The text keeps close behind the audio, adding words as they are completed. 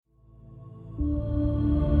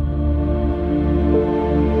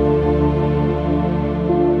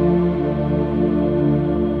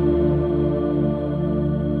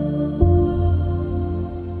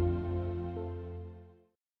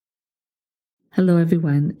Hello,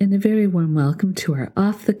 everyone, and a very warm welcome to our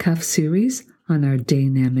off-the-cuff series on our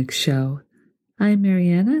DAYnamics show. I'm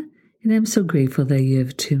Mariana, and I'm so grateful that you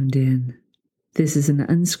have tuned in. This is an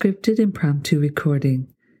unscripted, impromptu recording.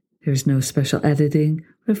 There's no special editing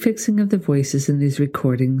or fixing of the voices in these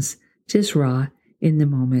recordings, just raw,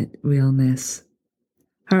 in-the-moment realness.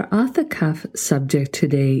 Our off-the-cuff subject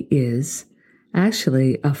today is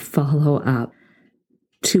actually a follow-up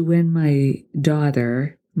to when my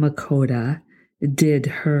daughter, Makota, did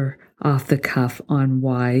her off the cuff on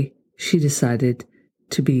why she decided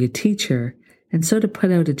to be a teacher, and so to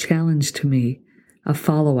put out a challenge to me, a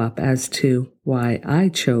follow-up as to why I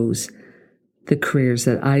chose the careers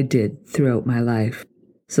that I did throughout my life.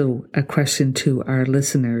 So a question to our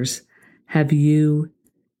listeners: have you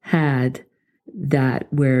had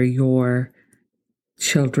that where your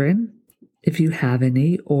children, if you have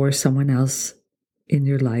any, or someone else in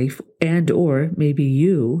your life, and or maybe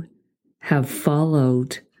you have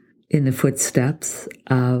followed in the footsteps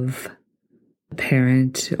of a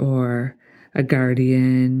parent or a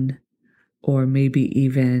guardian, or maybe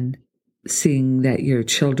even seeing that your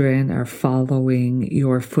children are following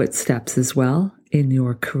your footsteps as well in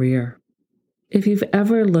your career? If you've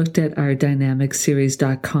ever looked at our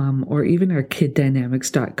DAYnamicsseries.com or even our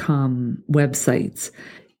KidDaynamics.com websites,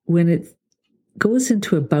 when it goes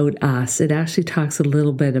into About Us, it actually talks a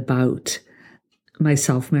little bit about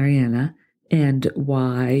myself, Mariana, and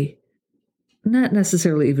why, not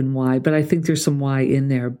necessarily even why, but I think there's some why in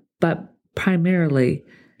there, but primarily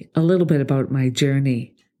a little bit about my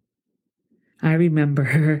journey. I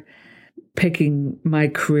remember picking my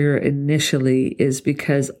career initially is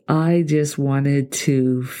because I just wanted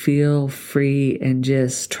to feel free and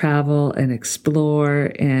just travel and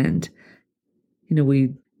explore. And,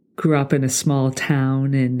 we grew up in a small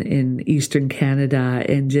town in Eastern Canada,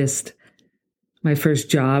 and just my first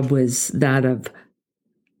job was that of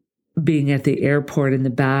being at the airport in the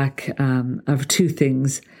back of two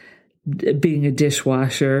things, being a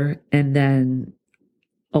dishwasher and then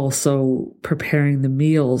also preparing the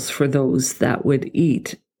meals for those that would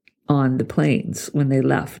eat on the planes when they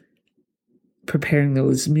left. Preparing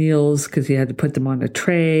those meals because you had to put them on a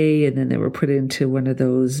tray, and then they were put into one of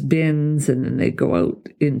those bins, and then they go out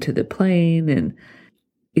into the plane. And,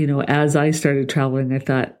 as I started traveling, I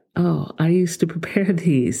thought, oh, I used to prepare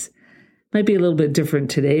these. Might be a little bit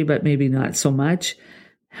different today, but maybe not so much.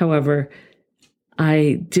 However,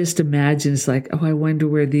 I just imagine it's like, oh, I wonder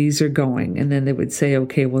where these are going. And then they would say,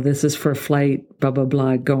 okay, well, this is for flight, blah, blah,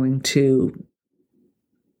 blah, going to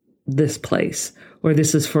this place. Or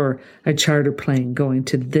this is for a charter plane going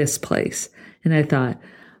to this place. And I thought,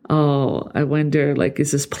 oh, I wonder,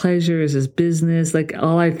 is this pleasure? Is this business?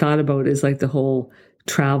 All I thought about is the whole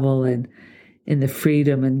travel and the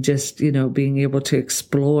freedom and just, being able to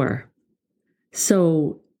explore.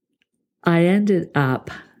 So I ended up,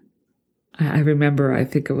 I remember, I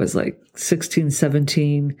think it was 16,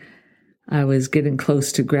 17. I was getting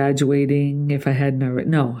close to graduating if I hadn't already.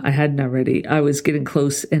 No, I hadn't already. I was getting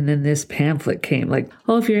close. And then this pamphlet came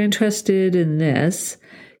oh, if you're interested in this,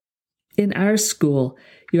 in our school,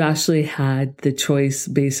 you actually had the choice,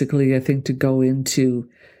 basically, I think, to go into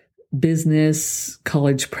business,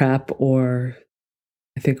 college prep, or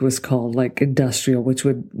I think it was called industrial, which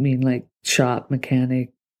would mean shop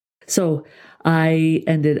mechanic. So I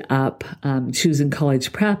ended up choosing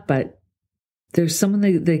college prep, but there's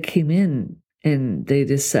someone that came in and they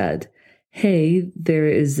just said, hey, there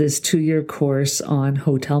is this 2-year course on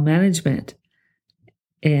hotel management.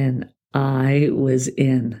 And I was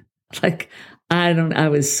in. I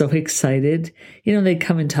was so excited. They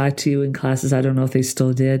come and talk to you in classes. I don't know if they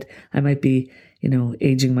still did. I might be,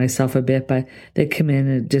 aging myself a bit, but they come in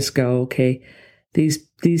and just go, okay,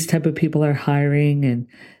 these type of people are hiring, and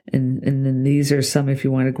then these are some, if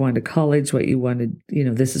you want to go on to college, what you want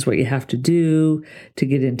to, this is what you have to do to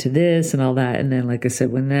get into this and all that. And then, like I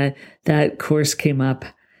said, when that course came up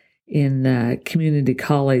in community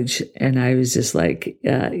college, and I was just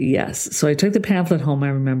yes. So I took the pamphlet home, I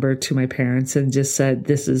remember, to my parents and just said,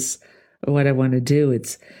 this is what I want to do.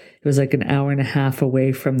 It was an hour and a half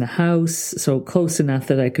away from the house, so close enough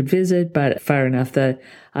that I could visit, but far enough that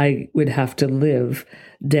I would have to live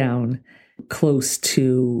down close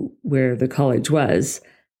to where the college was.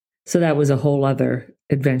 So that was a whole other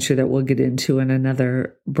adventure that we'll get into in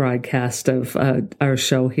another broadcast of our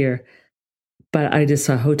show here. But I just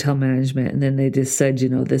saw hotel management, and then they just said,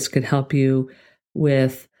 this could help you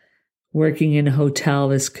with working in a hotel.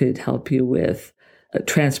 This could help you with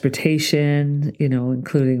transportation,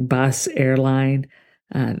 including bus, airline.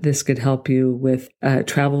 This could help you with a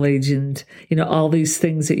travel agent, all these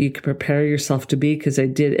things that you could prepare yourself to be, because I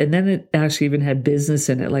did. And then it actually even had business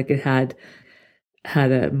in it. Like it had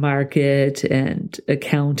a market and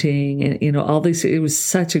accounting and, all these. It was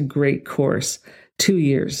such a great course. 2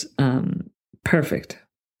 years. Perfect.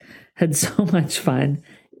 Had so much fun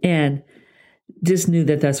and just knew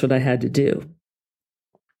that that's what I had to do.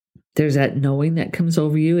 There's that knowing that comes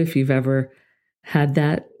over you. If you've ever had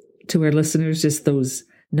that, to our listeners, just those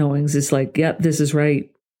knowings. It's like, yep, this is right.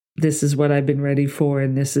 This is what I've been ready for.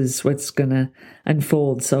 And this is what's going to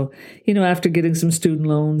unfold. So, after getting some student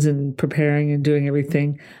loans and preparing and doing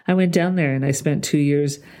everything, I went down there and I spent 2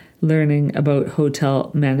 years learning about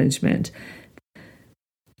hotel management.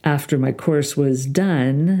 After my course was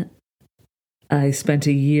done, I spent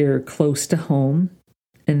a year close to home.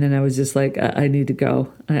 And then I was just like, I need to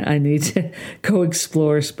go. I need to go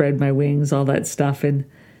explore, spread my wings, all that stuff. And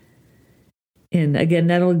again,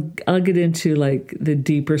 I'll get into like the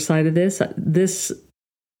deeper side of this. This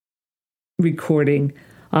recording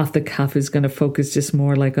off the cuff is going to focus just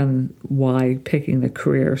more like on why picking the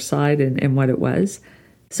career side and what it was.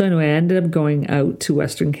 So anyway, I ended up going out to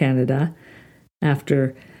Western Canada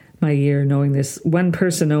after my year knowing this one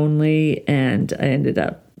person only. And I ended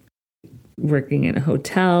up working in a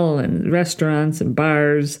hotel and restaurants and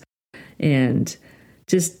bars and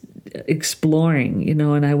just exploring,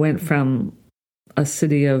 and I went from a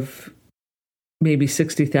city of maybe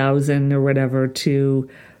 60,000 or whatever to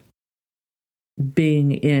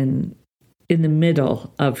being in the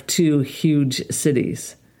middle of 2 huge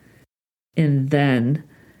cities. And then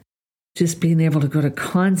just being able to go to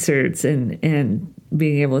concerts and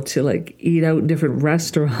being able to like eat out in different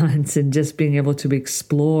restaurants and just being able to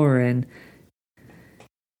explore. And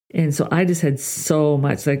so I just had so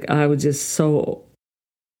much, like I was just so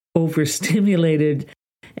overstimulated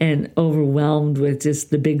and overwhelmed with just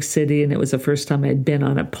the big city. And it was the first time I'd been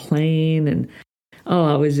on a plane. And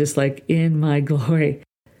I was just like in my glory.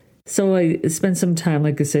 So I spent some time,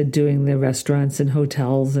 like I said, doing the restaurants and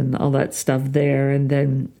hotels and all that stuff there. And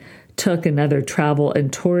then took another travel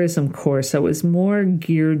and tourism course that was more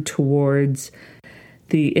geared towards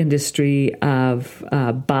the industry of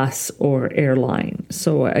bus or airline.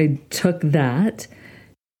 So I took that.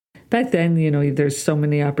 Back then, there's so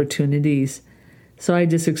many opportunities. So I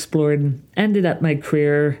just explored and ended up my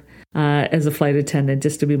career as a flight attendant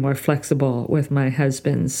just to be more flexible with my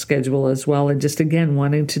husband's schedule as well. And just, again,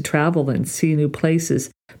 wanting to travel and see new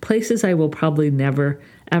places. Places I will probably never,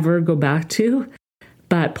 ever go back to,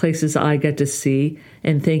 but places I get to see.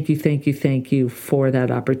 And thank you for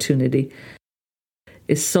that opportunity.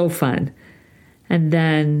 It's so fun. And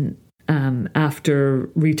then after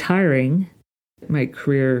retiring, my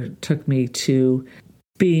career took me to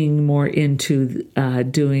being more into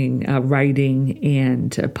doing writing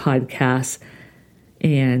and podcasts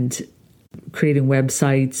and creating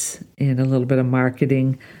websites and a little bit of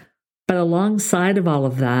marketing. But alongside of all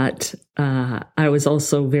of that, I was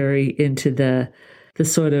also very into the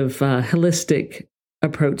sort of holistic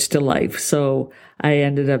approach to life. So I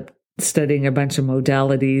ended up studying a bunch of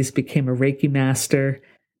modalities, became a Reiki master,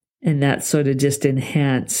 and that sort of just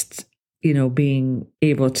enhanced being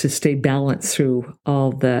able to stay balanced through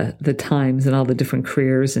all the times and all the different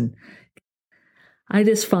careers. And I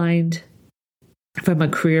just find from a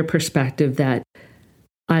career perspective that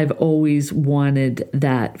I've always wanted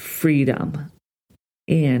that freedom.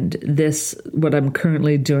 And this, what I'm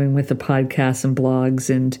currently doing with the podcasts and blogs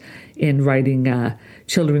and in writing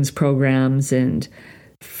children's programs and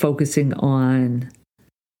focusing on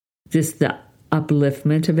just the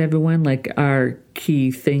upliftment of everyone. Like our key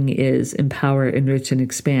thing is empower, enrich, and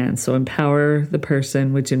expand. So empower the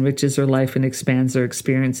person, which enriches their life and expands their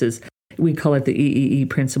experiences. We call it the EEE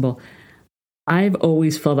principle. I've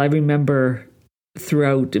always felt, I remember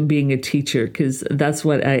throughout being a teacher, because that's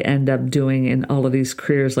what I end up doing in all of these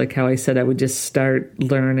careers. Like how I said, I would just start,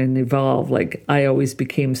 learn, and evolve. Like I always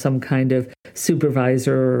became some kind of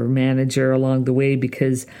supervisor or manager along the way,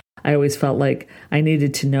 because I always felt like I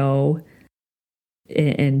needed to know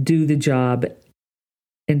and do the job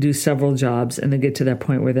and do several jobs and then get to that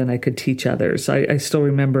point where then I could teach others. I still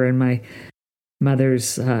remember in my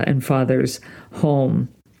mother's and father's home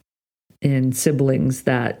and siblings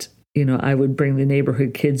that, I would bring the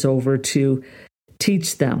neighborhood kids over to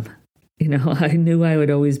teach them. I knew I would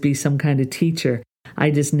always be some kind of teacher. I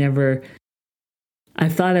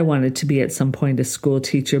thought I wanted to be at some point a school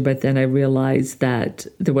teacher, but then I realized that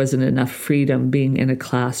there wasn't enough freedom being in a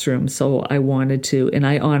classroom. So I wanted to, and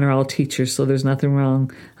I honor all teachers, so there's nothing wrong.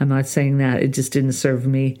 I'm not saying that. It just didn't serve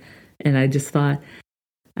me. And I just thought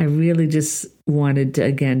I really just wanted to,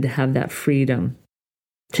 again, to have that freedom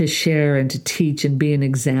to share and to teach and be an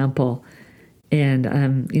example. And,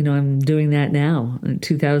 I'm doing that now in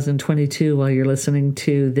 2022 while you're listening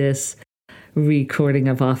to this recording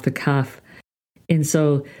of Off the Cuff. And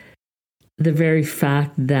so the very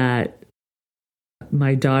fact that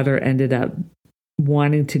my daughter ended up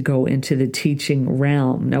wanting to go into the teaching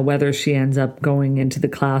realm, now whether she ends up going into the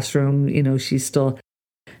classroom, she still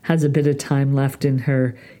has a bit of time left in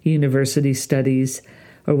her university studies,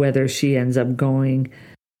 or whether she ends up going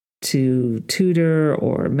to tutor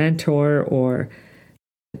or mentor or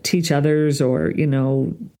teach others, or,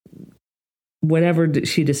 whatever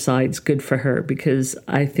she decides, good for her, because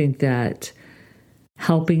I think that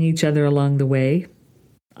helping each other along the way,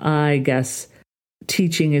 I guess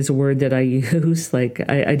teaching is a word that I use. Like,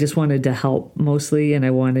 I just wanted to help mostly, and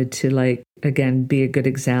I wanted to, again, be a good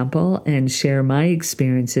example and share my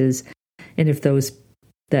experiences. And if those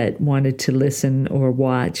that wanted to listen or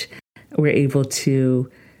watch were able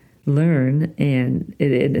to learn and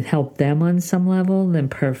it helped them on some level, then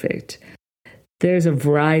perfect. There's a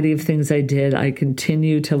variety of things I did. I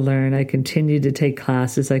continue to learn. I continue to take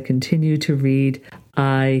classes. I continue to read.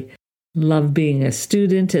 I love being a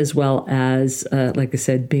student as well as, like I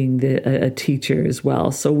said, being a teacher as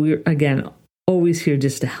well. So we're, again, always here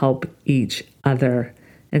just to help each other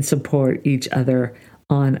and support each other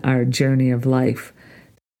on our journey of life.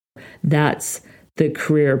 That's the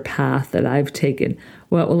career path that I've taken.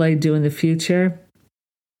 What will I do in the future?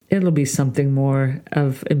 It'll be something more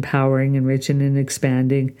of empowering, enriching, and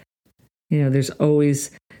expanding. There's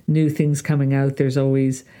always new things coming out. There's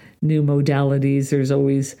always new modalities. There's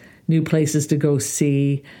always new places to go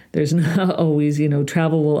see. There's not always,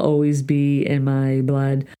 travel will always be in my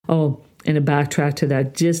blood. Oh, and to backtrack to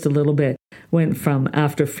that just a little bit, went from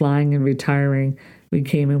after flying and retiring, we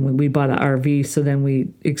came and we bought an RV. So then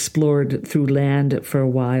we explored through land for a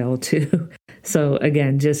while too. So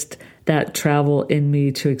again, just that travel in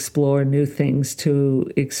me to explore new things, to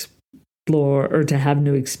explore or to have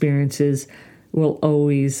new experiences will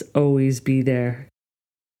always, always be there.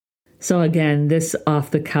 So again, this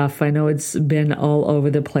off the cuff, I know it's been all over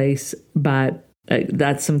the place, but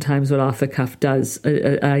that's sometimes what off the cuff does.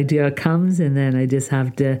 An idea comes and then I just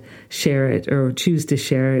have to share it or choose to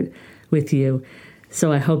share it with you.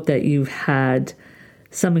 So I hope that you've had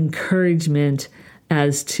some encouragement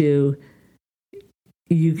as to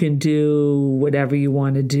you can do whatever you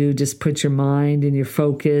want to do. Just put your mind and your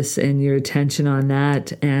focus and your attention on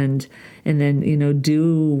that, and then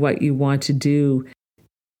do what you want to do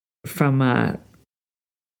from a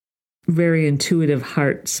very intuitive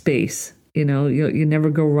heart space. You never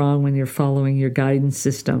go wrong when you're following your guidance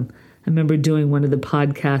system. I remember doing one of the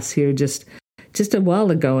podcasts here just a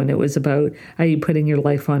while ago, and it was about, are you putting your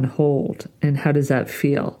life on hold, and how does that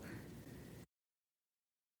feel?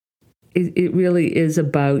 It really is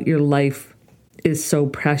about, your life is so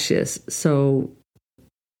precious. So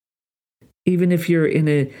even if you're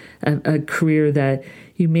in a career that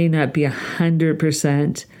you may not be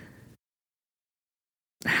 100%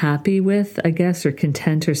 happy with, I guess, or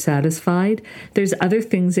content or satisfied, there's other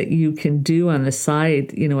things that you can do on the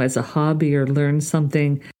side, as a hobby, or learn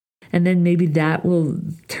something. And then maybe that will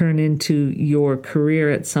turn into your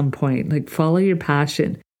career at some point. Like, follow your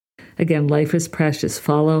passion. Again, life is precious.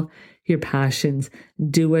 Follow your passions.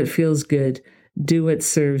 Do what feels good. Do what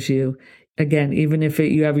serves you. Again, even if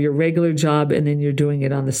you have your regular job and then you're doing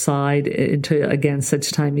it on the side until, again,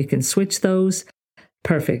 such time you can switch those,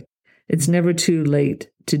 perfect. It's never too late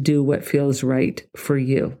to do what feels right for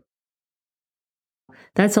you.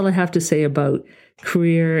 That's all I have to say about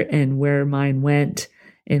career and where mine went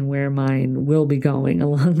and where mine will be going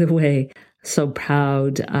along the way. So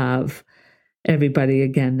proud of everybody,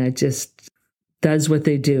 again, that just does what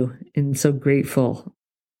they do, and so grateful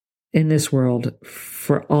in this world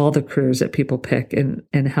for all the careers that people pick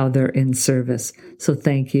and how they're in service. So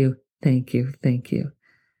thank you, thank you, thank you.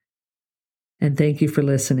 And thank you for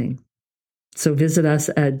listening. So visit us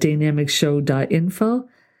at DAYnamicsShow.info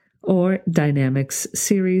or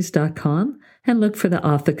DAYnamicsSeries.com and look for the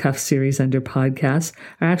Off the Cuff series under podcasts,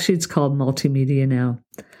 or actually it's called Multimedia now.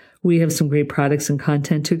 We have some great products and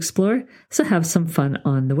content to explore, so have some fun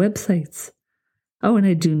on the websites. Oh, and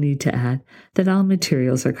I do need to add that all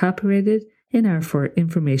materials are copyrighted and are for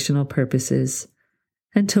informational purposes.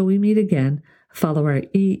 Until we meet again, follow our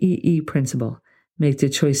EEE principle. Make the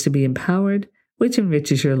choice to be empowered, which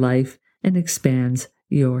enriches your life and expands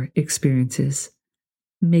your experiences.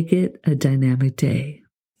 Make it a dynamic day.